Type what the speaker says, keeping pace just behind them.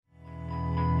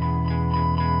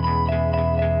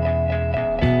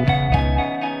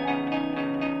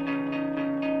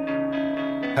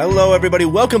Hello, everybody.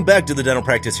 Welcome back to the Dental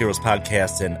Practice Heroes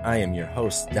podcast, and I am your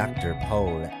host, Dr.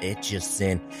 Paul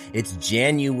Etchison. It's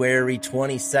January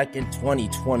 22nd,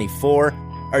 2024.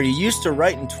 Are you used to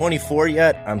writing 24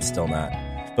 yet? I'm still not,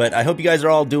 but I hope you guys are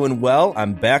all doing well.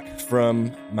 I'm back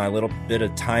from my little bit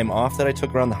of time off that I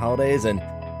took around the holidays, and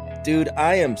dude,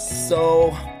 I am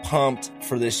so pumped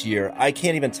for this year. I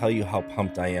can't even tell you how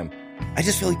pumped I am. I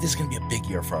just feel like this is going to be a big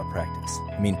year for our practice.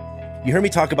 I mean, you heard me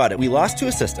talk about it. We lost 2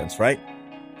 assistants, right?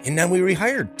 And then we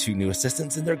rehired 2 new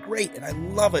assistants, and they're great, and I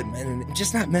love it, man. And I'm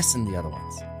just not missing the other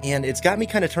ones. And it's got me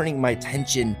kind of turning my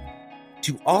attention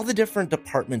to all the different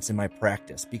departments in my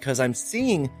practice, because I'm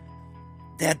seeing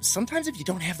that sometimes if you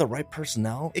don't have the right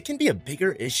personnel, it can be a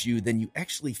bigger issue than you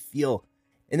actually feel.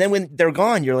 And then when they're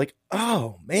gone, you're like,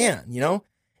 oh, man, you know?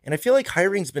 And I feel like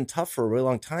hiring's been tough for a really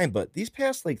long time, but these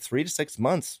past like 3 to 6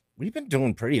 months, we've been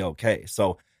doing pretty okay.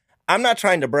 So I'm not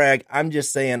trying to brag. I'm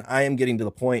just saying I am getting to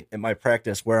the point in my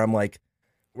practice where I'm like,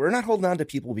 we're not holding on to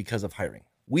people because of hiring.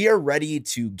 We are ready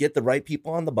to get the right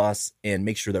people on the bus and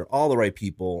make sure they're all the right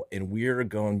people. And we're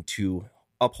going to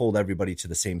uphold everybody to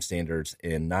the same standards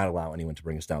and not allow anyone to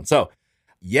bring us down. So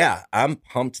yeah, I'm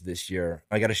pumped this year.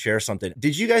 I got to share something.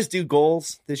 Did you guys do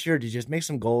goals this year? Did you just make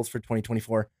some goals for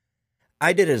 2024?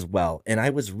 I did as well. And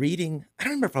I was reading, I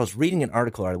don't remember if I was reading an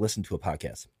article or I listened to a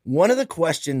podcast. One of the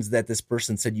questions that this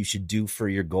person said you should do for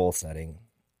your goal setting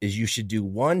is you should do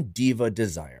 1 diva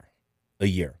desire a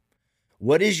year.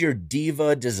 What is your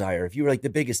diva desire? If you were like the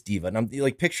biggest diva, and I'm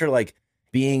like, picture like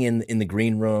being in the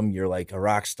green room, you're like a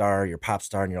rock star, you're a pop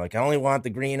star, and you're like, I only want the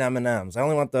green M&Ms. I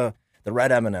only want the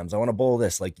red M&Ms. I want a bowl of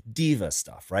this, like diva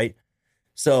stuff, right?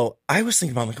 So I was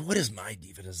thinking about like, what is my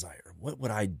diva desire? What would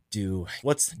I do?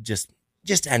 What's just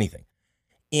anything.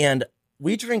 And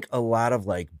we drink a lot of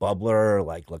like bubbler,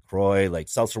 like LaCroix, like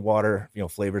seltzer water,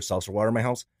 flavored seltzer water in my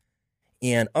house.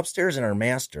 And upstairs in our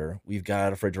master, we've got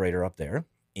a refrigerator up there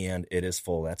and it is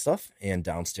full of that stuff. And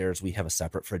downstairs, we have a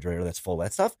separate refrigerator that's full of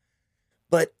that stuff.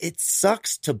 But it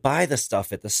sucks to buy the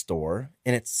stuff at the store,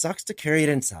 and it sucks to carry it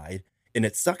inside, and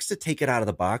it sucks to take it out of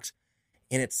the box,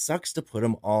 and it sucks to put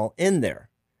them all in there.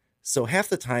 So half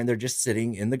the time they're just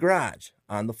sitting in the garage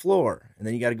on the floor. And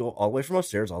then you got to go all the way from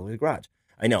upstairs, all the way to the garage.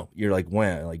 I know you're like,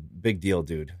 wow, like big deal,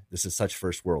 dude. This is such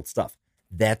first world stuff.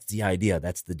 That's the idea.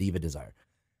 That's the diva desire.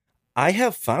 I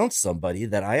have found somebody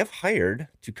that I have hired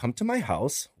to come to my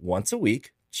house once a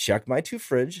week, check my 2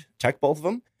 fridge, check both of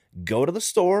them, go to the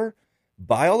store,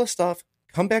 buy all the stuff,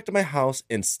 come back to my house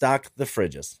and stock the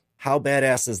fridges. How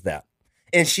badass is that?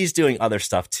 And she's doing other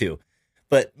stuff too.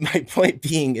 But my point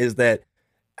being is that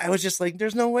I was just like,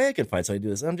 there's no way I can find somebody to do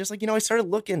this. And I'm just like, I started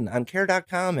looking on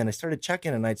care.com and I started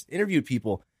checking and I interviewed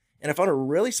people and I found a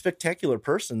really spectacular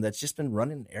person that's just been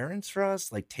running errands for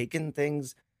us, like taking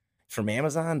things from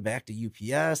Amazon back to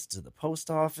UPS, to the post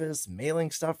office,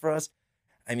 mailing stuff for us.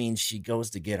 I mean, she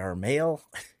goes to get our mail.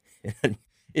 And,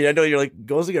 I know you're like,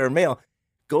 goes to get our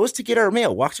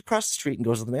mail, walks across the street and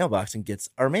goes to the mailbox and gets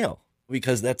our mail.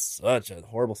 Because that's such a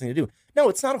horrible thing to do. No,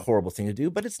 it's not a horrible thing to do,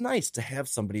 but it's nice to have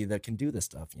somebody that can do this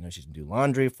stuff. She can do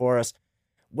laundry for us,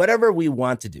 whatever we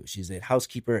want to do. She's a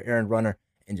housekeeper, errand runner,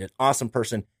 and an awesome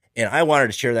person. And I wanted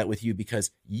to share that with you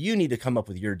because you need to come up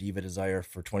with your diva desire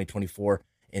for 2024,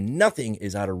 and nothing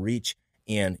is out of reach.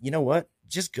 And you know what?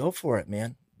 Just go for it,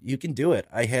 man. You can do it.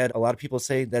 I had a lot of people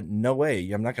say that, no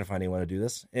way, I'm not going to find anyone to do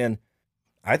this. And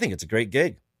I think it's a great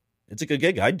gig. It's a good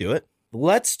gig. I'd do it.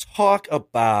 Let's talk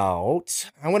about,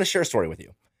 I want to share a story with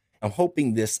you. I'm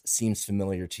hoping this seems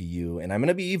familiar to you, and I'm going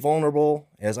to be vulnerable,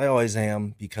 as I always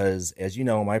am, because as you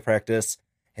know, my practice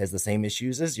has the same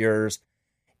issues as yours,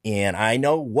 and I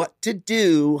know what to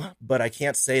do, but I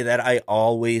can't say that I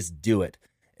always do it,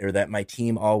 or that my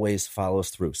team always follows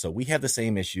through. So we have the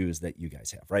same issues that you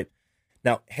guys have, right?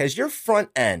 Now, has your front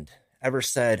end ever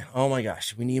said, oh my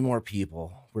gosh, we need more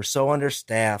people. We're so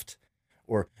understaffed.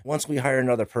 Or once we hire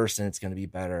another person, it's going to be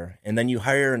better. And then you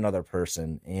hire another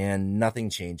person and nothing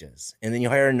changes. And then you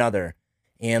hire another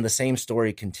and the same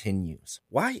story continues.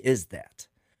 Why is that?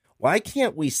 Why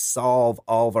can't we solve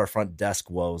all of our front desk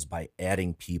woes by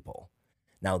adding people?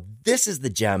 Now, this is the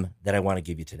gem that I want to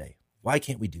give you today. Why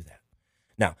can't we do that?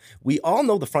 Now, we all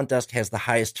know the front desk has the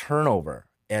highest turnover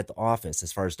at the office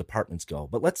as far as departments go,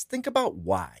 but let's think about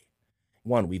why.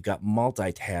 One, we've got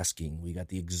multitasking. We got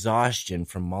the exhaustion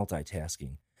from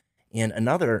multitasking. And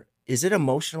another, is it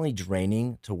emotionally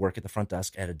draining to work at the front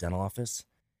desk at a dental office?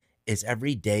 Is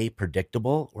every day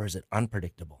predictable or is it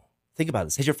unpredictable? Think about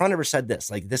this. Has your friend ever said this?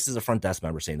 Like, this is a front desk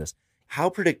member saying this. How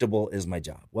predictable is my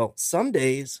job? Well, some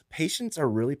days patients are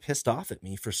really pissed off at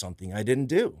me for something I didn't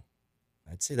do.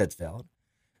 I'd say that's valid.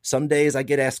 Some days I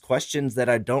get asked questions that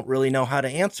I don't really know how to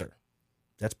answer.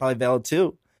 That's probably valid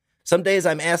too. Some days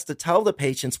I'm asked to tell the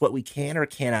patients what we can or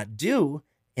cannot do,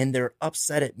 and they're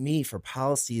upset at me for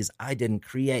policies I didn't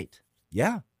create.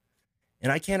 Yeah.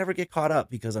 And I can't ever get caught up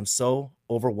because I'm so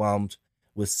overwhelmed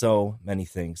with so many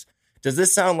things. Does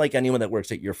this sound like anyone that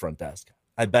works at your front desk?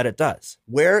 I bet it does.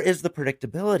 Where is the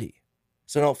predictability?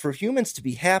 So now for humans to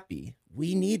be happy,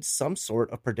 we need some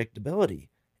sort of predictability.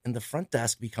 And the front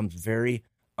desk becomes very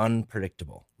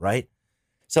unpredictable, right?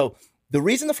 So the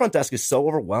reason the front desk is so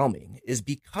overwhelming is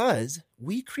because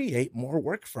we create more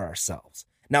work for ourselves.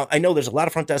 Now, I know there's a lot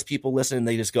of front desk people listening.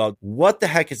 They just go, what the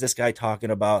heck is this guy talking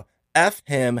about? F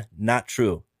him, not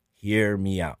true. Hear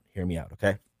me out. Hear me out,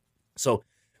 okay? So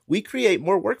we create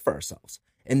more work for ourselves.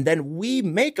 And then we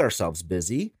make ourselves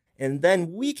busy. And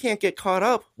then we can't get caught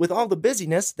up with all the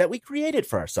busyness that we created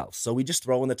for ourselves. So we just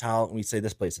throw in the towel and we say,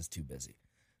 this place is too busy.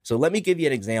 So let me give you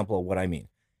an example of what I mean.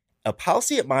 A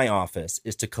policy at my office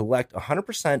is to collect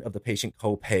 100% of the patient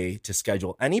copay to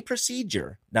schedule any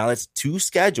procedure. Now that's to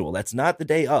schedule. That's not the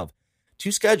day of.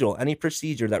 To schedule any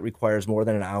procedure that requires more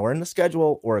than an hour in the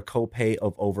schedule or a copay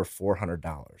of over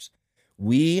 $400.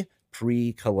 We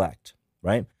pre-collect,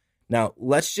 right? Now,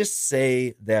 let's just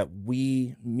say that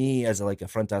me as a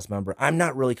front desk member, I'm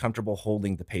not really comfortable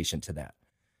holding the patient to that.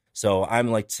 So I'm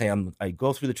like, I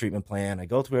go through the treatment plan, I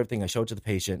go through everything, I show it to the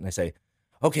patient, and I say,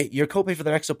 okay, your copay for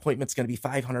the next appointment is going to be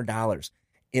 $500.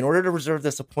 In order to reserve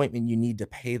this appointment, you need to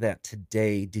pay that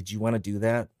today. Did you want to do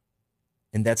that?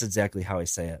 And that's exactly how I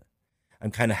say it.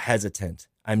 I'm kind of hesitant.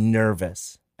 I'm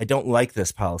nervous. I don't like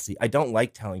this policy. I don't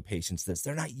like telling patients this.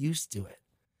 They're not used to it.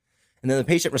 And then the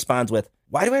patient responds with,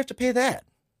 why do I have to pay that?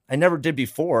 I never did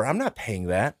before. I'm not paying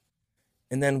that.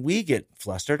 And then we get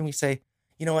flustered and we say,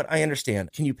 you know what? I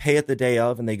understand. Can you pay it the day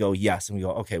of? And they go, yes. And we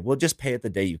go, okay, we'll just pay it the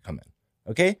day you come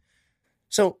in. Okay.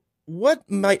 So what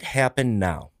might happen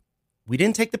now? We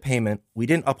didn't take the payment. We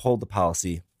didn't uphold the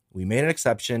policy. We made an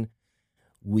exception.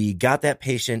 We got that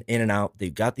patient in and out.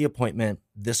 They got the appointment.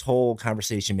 This whole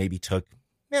conversation maybe took,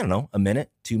 I don't know, a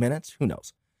minute, 2 minutes. Who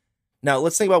knows? Now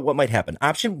let's think about what might happen.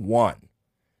 Option one.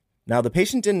 Now the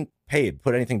patient didn't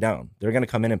put anything down. They're going to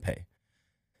come in and pay.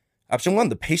 Option one,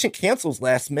 the patient cancels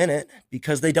last minute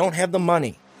because they don't have the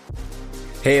money.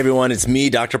 Hey everyone, it's me,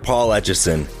 Dr. Paul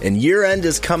Etchison, and year end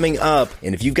is coming up,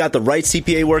 and if you've got the right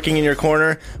CPA working in your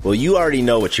corner, well, you already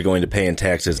know what you're going to pay in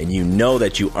taxes, and you know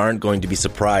that you aren't going to be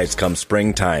surprised come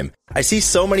springtime. I see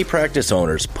so many practice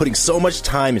owners putting so much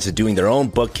time into doing their own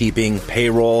bookkeeping,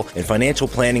 payroll, and financial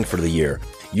planning for the year.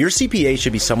 Your CPA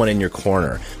should be someone in your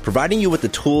corner, providing you with the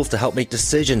tools to help make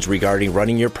decisions regarding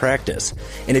running your practice.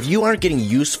 And if you aren't getting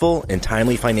useful and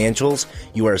timely financials,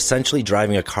 you are essentially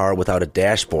driving a car without a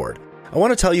dashboard. I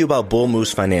want to tell you about Bull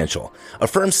Moose Financial, a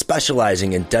firm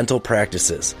specializing in dental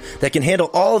practices that can handle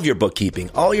all of your bookkeeping,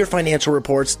 all your financial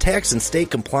reports, tax and state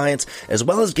compliance, as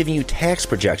well as giving you tax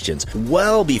projections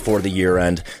well before the year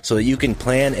end so that you can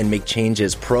plan and make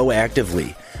changes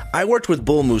proactively. I worked with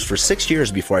Bull Moose for 6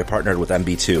 years before I partnered with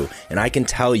MB2, and I can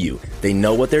tell you, they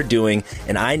know what they're doing,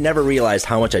 and I never realized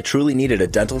how much I truly needed a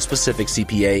dental-specific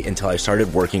CPA until I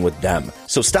started working with them.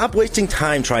 So stop wasting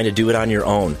time trying to do it on your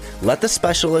own. Let the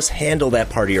specialists handle that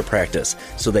part of your practice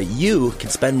so that you can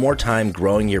spend more time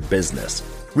growing your business.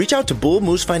 Reach out to Bull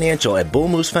Moose Financial at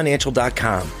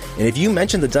bullmoosefinancial.com. And if you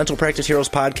mention the Dental Practice Heroes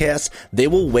podcast, they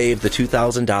will waive the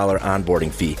 $2,000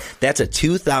 onboarding fee. That's a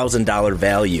 $2,000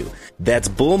 value. That's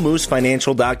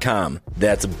bullmoosefinancial.com.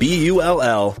 That's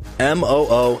BULLMOOSE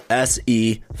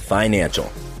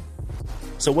Financial.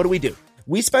 So what do?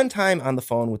 We spend time on the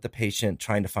phone with the patient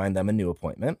trying to find them a new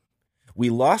appointment. We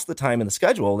lost the time in the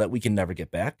schedule that we can never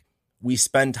get back. We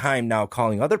spend time now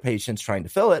calling other patients trying to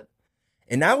fill it.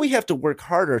 And now we have to work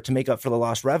harder to make up for the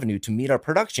lost revenue to meet our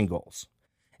production goals.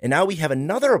 And now we have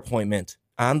another appointment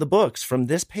on the books from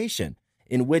this patient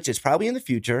in which it's probably in the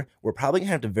future. We're probably going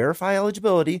to have to verify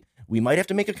eligibility. We might have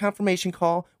to make a confirmation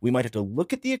call. We might have to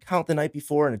look at the account the night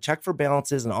before and check for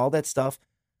balances and all that stuff.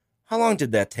 How long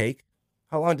did that take?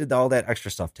 How long did all that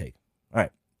extra stuff take? All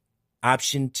right.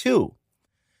 Option two.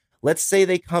 Let's say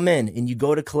they come in and you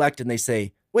go to collect and they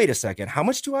say, wait a second, how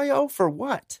much do I owe for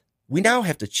what? We now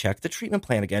have to check the treatment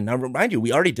plan again. Now, remind you,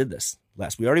 we already did this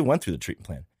we already went through the treatment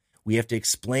plan. We have to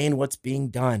explain what's being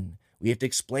done. We have to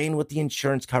explain what the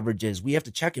insurance coverage is. We have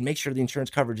to check and make sure the insurance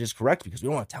coverage is correct because we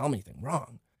don't want to tell them anything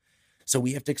wrong. So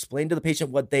we have to explain to the patient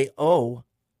what they owe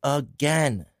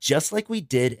again, just like we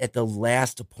did at the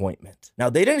last appointment. Now,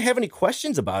 they didn't have any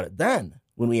questions about it then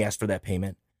when we asked for that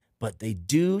payment, but they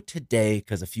do today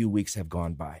because a few weeks have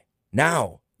gone by.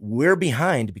 Now, we're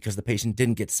behind because the patient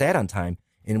didn't get sat on time.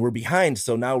 And we're behind,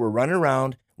 so now we're running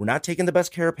around. We're not taking the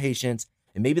best care of patients.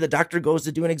 And maybe the doctor goes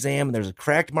to do an exam and there's a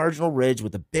cracked marginal ridge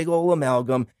with a big old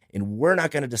amalgam. And we're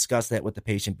not going to discuss that with the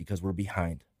patient because we're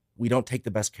behind. We don't take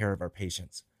the best care of our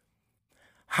patients.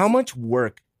 How much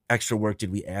extra work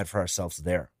did we add for ourselves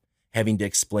there? Having to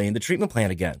explain the treatment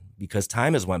plan again because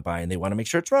time has went by and they want to make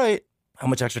sure it's right. How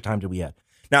much extra time did we add?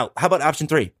 Now, how about option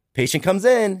 3? Patient comes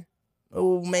in.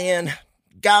 Oh man,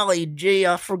 golly gee,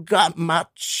 I forgot my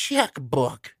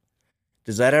checkbook.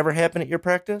 Does that ever happen at your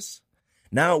practice?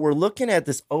 Now we're looking at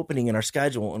this opening in our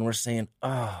schedule and we're saying,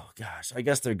 oh gosh, I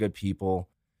guess they're good people.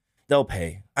 They'll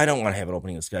pay. I don't want to have an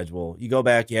opening in the schedule. You go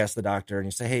back, you ask the doctor and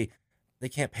you say, hey, they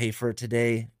can't pay for it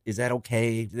today. Is that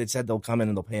okay? They said they'll come in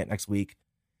and they'll pay it next week.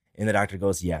 And the doctor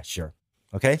goes, yeah, sure.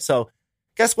 Okay. So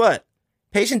guess what?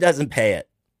 Patient doesn't pay it.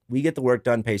 We get the work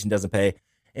done. Patient doesn't pay.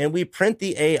 And we print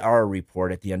the AR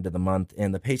report at the end of the month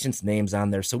and the patient's name's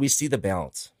on there. So we see the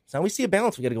balance. So now we see a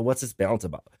balance. We got to go, what's this balance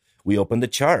about? We open the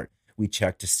chart. We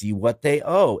check to see what they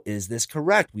owe. Is this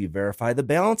correct? We verify the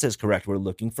balance is correct. We're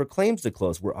looking for claims to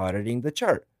close. We're auditing the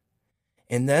chart.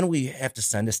 And then we have to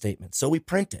send a statement. So we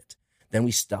print it. Then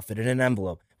we stuff it in an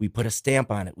envelope. We put a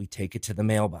stamp on it. We take it to the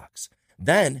mailbox.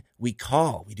 Then we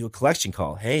call. We do a collection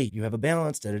call. Hey, you have a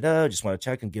balance. Just want to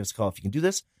check and give us a call if you can do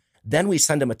this. Then we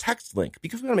send them a text link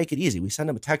because we want to make it easy. We send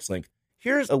them a text link.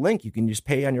 Here's a link you can just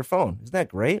pay on your phone. Isn't that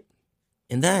great?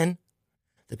 And then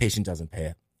the patient doesn't pay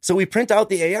it. So we print out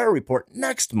the AR report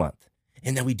next month.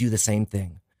 And then we do the same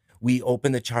thing. We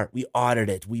open the chart. We audit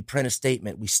it. We print a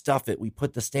statement. We stuff it. We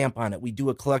put the stamp on it. We do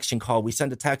a collection call. We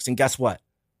send a text. And guess what?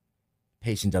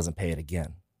 Patient doesn't pay it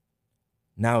again.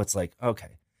 Now it's like,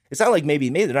 okay. It's not like maybe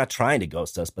they're not trying to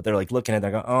ghost us, but they're like looking at it.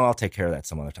 They're going, oh, I'll take care of that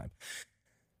some other time.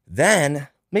 Then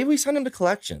maybe we send them to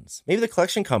collections. Maybe the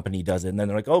collection company does it. And then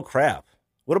they're like, oh, crap.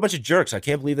 What a bunch of jerks. I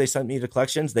can't believe they sent me to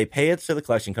collections. They pay it to the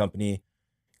collection company.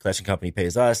 Collection company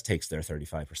pays us, takes their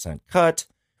 35% cut.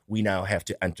 We now have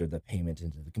to enter the payment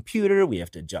into the computer. We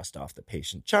have to adjust off the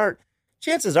patient chart.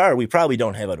 Chances are we probably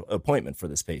don't have an appointment for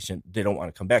this patient. They don't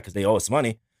want to come back because they owe us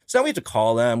money. So now we have to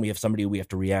call them. We have somebody we have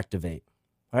to reactivate.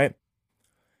 All right.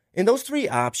 In those 3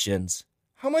 options,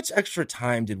 how much extra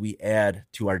time did we add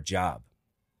to our job?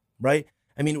 Right?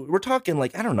 I mean, we're talking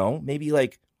like, I don't know, maybe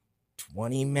like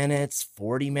 20 minutes,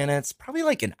 40 minutes, probably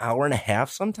like an hour and a half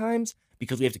sometimes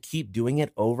because we have to keep doing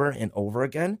it over and over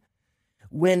again.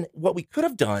 When what we could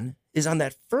have done is on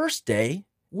that first day,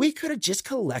 we could have just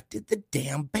collected the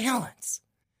damn balance.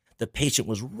 The patient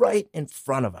was right in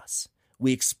front of us.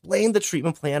 We explained the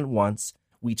treatment plan once.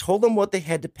 We told them what they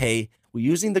had to pay. We're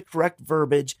using the correct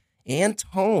verbiage and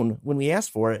tone when we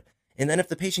ask for it. And then if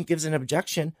the patient gives an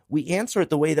objection, we answer it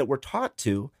the way that we're taught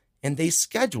to, and they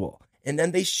schedule, and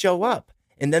then they show up,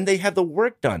 and then they have the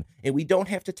work done, and we don't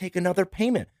have to take another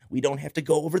payment. We don't have to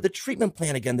go over the treatment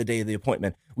plan again the day of the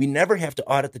appointment. We never have to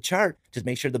audit the chart to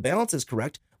make sure the balance is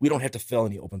correct. We don't have to fill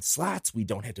any open slots. We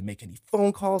don't have to make any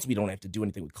phone calls. We don't have to do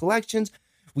anything with collections.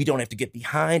 We don't have to get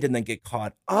behind and then get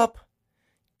caught up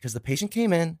because the patient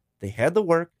came in, they had the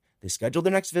work, they scheduled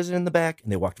their next visit in the back,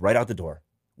 and they walked right out the door.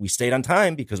 We stayed on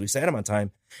time because we sat them on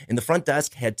time, and the front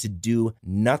desk had to do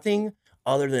nothing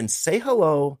other than say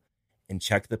hello and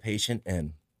check the patient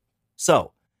in.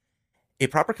 So a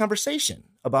proper conversation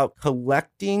about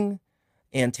collecting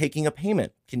and taking a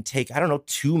payment can take,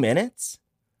 2 minutes,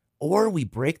 or we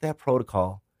break that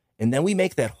protocol and then we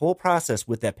make that whole process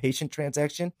with that patient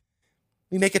transaction.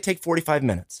 We make it take 45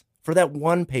 minutes for that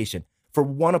one patient, for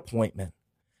one appointment.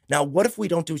 Now, what if we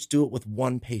don't just do it with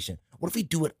one patient? What if we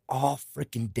do it all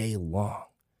freaking day long?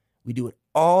 We do it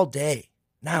all day.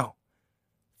 Now,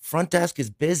 front desk is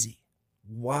busy.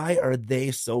 Why are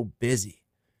they so busy?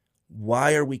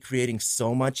 Why are we creating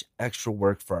so much extra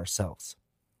work for ourselves?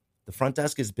 The front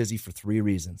desk is busy for 3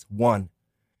 reasons. 1,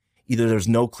 either there's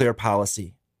no clear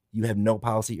policy. You have no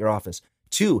policy at your office.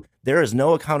 2, there is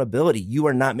no accountability. You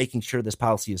are not making sure this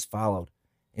policy is followed.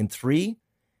 And 3,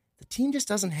 the team just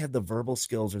doesn't have the verbal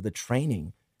skills or the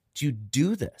training to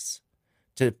do this,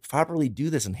 to properly do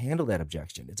this and handle that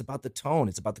objection. It's about the tone.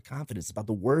 It's about the confidence. It's about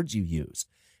the words you use.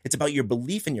 It's about your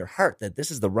belief in your heart that this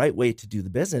is the right way to do the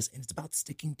business. And it's about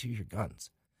sticking to your guns.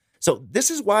 So this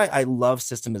is why I love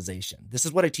systemization. This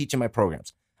is what I teach in my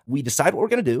programs. We decide what we're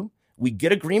going to do. We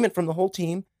get agreement from the whole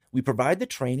team. We provide the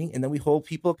training, and then we hold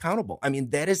people accountable. I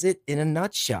mean, that is it in a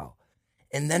nutshell.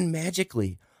 And then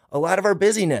magically, a lot of our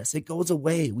busyness, it goes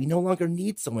away. We no longer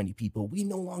need so many people. We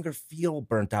no longer feel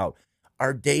burnt out.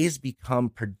 Our days become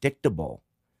predictable.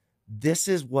 This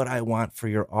is what I want for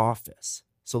your office.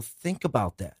 So think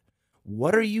about that.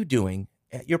 What are you doing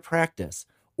at your practice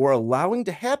or allowing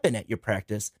to happen at your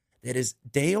practice that is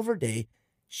day over day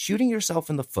shooting yourself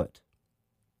in the foot?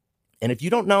 And if you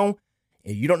don't know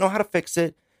how to fix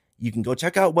it, you can go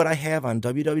check out what I have on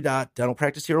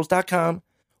www.dentalpracticeheroes.com,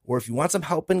 or if you want some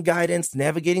help and guidance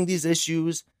navigating these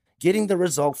issues, getting the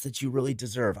results that you really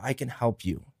deserve, I can help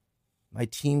you. My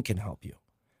team can help you.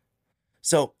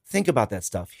 So think about that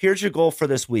stuff. Here's your goal for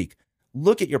this week.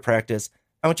 Look at your practice.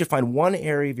 I want you to find one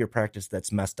area of your practice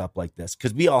that's messed up like this,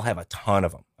 because we all have a ton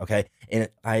of them, okay? And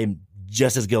I'm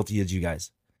just as guilty as you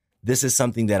guys. This is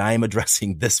something that I am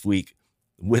addressing this week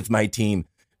with my team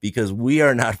because we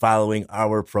are not following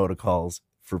our protocols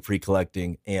for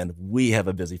pre-collecting, and we have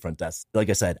a busy front desk. Like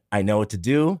I said, I know what to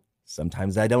do.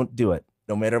 Sometimes I don't do it.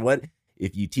 No matter what,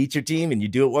 if you teach your team and you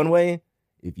do it one way,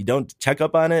 if you don't check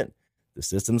up on it, the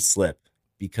systems slip.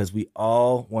 Because we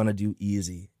all want to do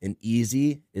easy. And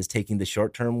easy is taking the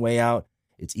short-term way out.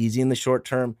 It's easy in the short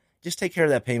term. Just take care of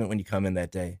that payment when you come in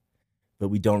that day. But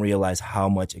we don't realize how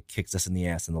much it kicks us in the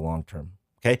ass in the long term.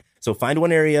 Okay? So find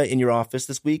one area in your office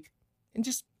this week and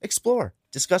just explore.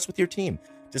 Discuss with your team.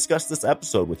 Discuss this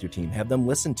episode with your team. Have them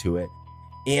listen to it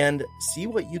and see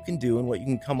what you can do and what you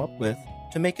can come up with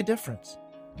to make a difference.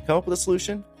 Come up with a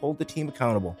solution. Hold the team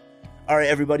accountable. All right,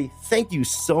 everybody, thank you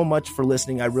so much for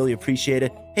listening. I really appreciate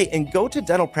it. Hey, and go to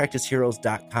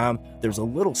dentalpracticeheroes.com. There's a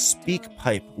little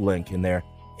SpeakPipe link in there,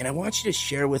 and I want you to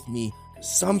share with me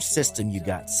some system you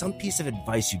got, some piece of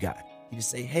advice you got. You just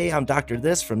say, hey, I'm Dr.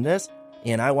 This from this,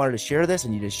 and I wanted to share this,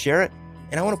 and you just share it,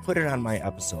 and I want to put it on my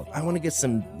episode. I want to get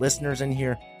some listeners in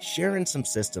here sharing some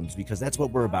systems because that's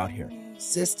what we're about here.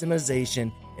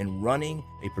 Systemization and running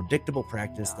a predictable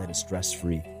practice that is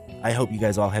stress-free. I hope you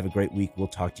guys all have a great week. We'll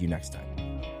talk to you next time.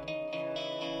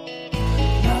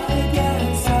 I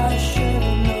guess I should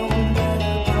have known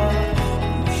better,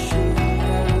 but you should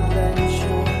have lent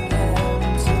your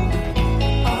hand to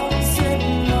me. I'm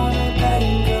sitting on a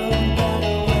bank of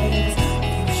better ways.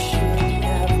 You should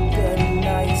have been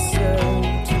nicer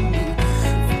to me. I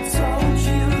told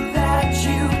you that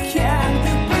you can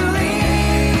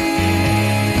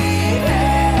believe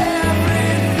everything.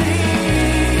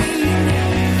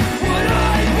 Would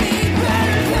I be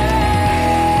better than?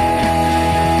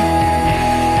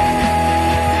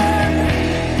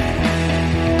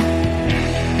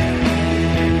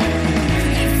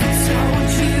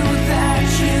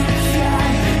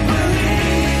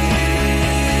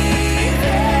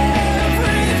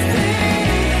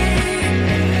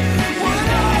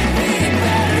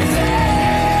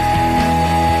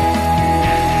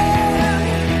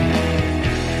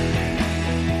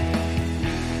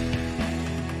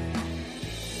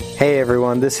 Hey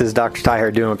everyone, this is Dr. Ty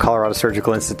Hardoon with Colorado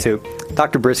Surgical Institute.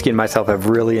 Dr. Brisky and myself have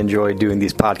really enjoyed doing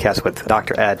these podcasts with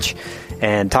Dr. Etch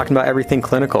and talking about everything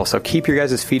clinical. So keep your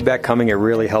guys' feedback coming. It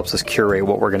really helps us curate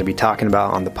what we're going to be talking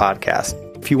about on the podcast.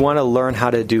 If you want to learn how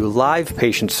to do live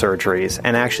patient surgeries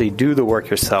and actually do the work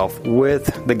yourself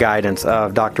with the guidance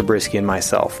of Dr. Brisky and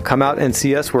myself, come out and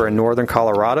see us. We're in northern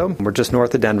Colorado. We're just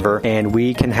north of Denver, and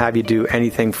we can have you do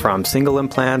anything from single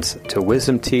implants to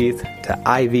wisdom teeth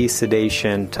to IV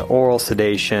sedation to oral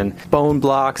sedation, bone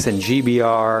blocks and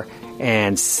GBR,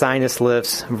 and sinus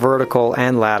lifts, vertical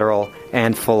and lateral,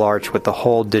 and full arch with the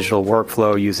whole digital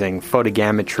workflow using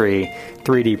photogrammetry,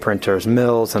 3D printers,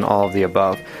 mills, and all of the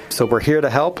above. So we're here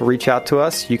to help. Reach out to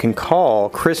us. You can call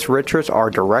Chris Richards, our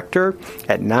director,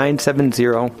 at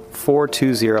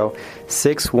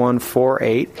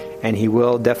 970-420-6148, and he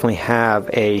will definitely have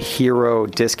a hero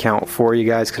discount for you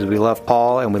guys because we love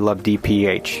Paul and we love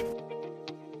DPH.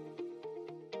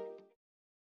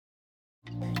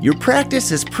 Your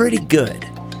practice is pretty good,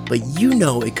 but you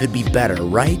know it could be better,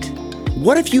 right?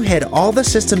 What if you had all the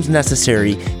systems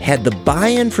necessary, had the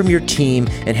buy-in from your team,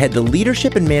 and had the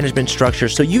leadership and management structure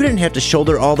so you didn't have to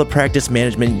shoulder all the practice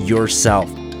management yourself?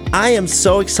 I am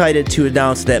so excited to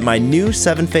announce that my new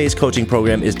 7-phase coaching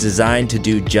program is designed to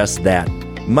do just that.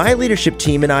 My leadership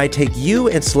team and I take you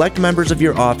and select members of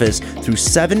your office through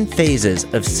 7 phases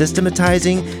of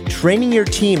systematizing, training your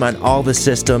team on all the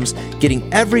systems,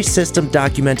 getting every system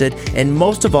documented, and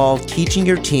most of all, teaching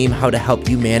your team how to help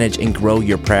you manage and grow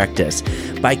your practice.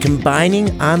 By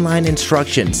combining online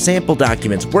instruction, sample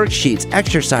documents, worksheets,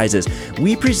 exercises,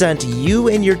 we present you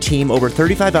and your team over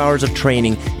 35 hours of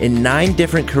training in 9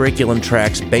 different curriculum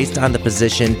tracks based on the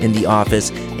position in the office,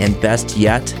 and best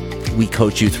yet, we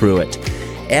coach you through it.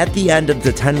 At the end of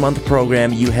the 10-month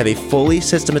program, you have a fully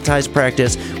systematized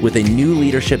practice with a new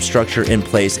leadership structure in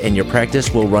place, and your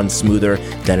practice will run smoother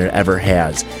than it ever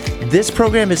has. This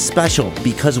program is special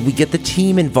because we get the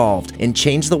team involved and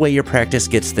change the way your practice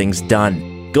gets things done.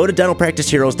 Go to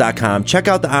dentalpracticeheroes.com. Check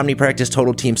out the OmniPractice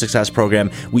Total Team Success Program.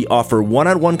 We offer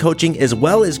one-on-one coaching as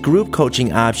well as group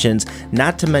coaching options,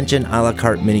 not to mention a la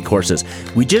carte mini courses.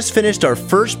 We just finished our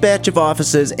first batch of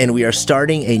offices, and we are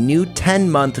starting a new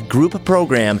 10-month group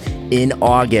program in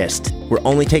August. We're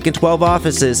only taking 12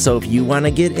 offices, so if you want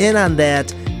to get in on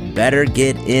that, better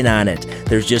get in on it.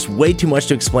 There's just way too much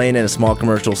to explain in a small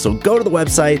commercial, so go to the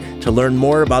website to learn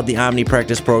more about the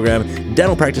OmniPractice program,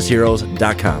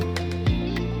 dentalpracticeheroes.com.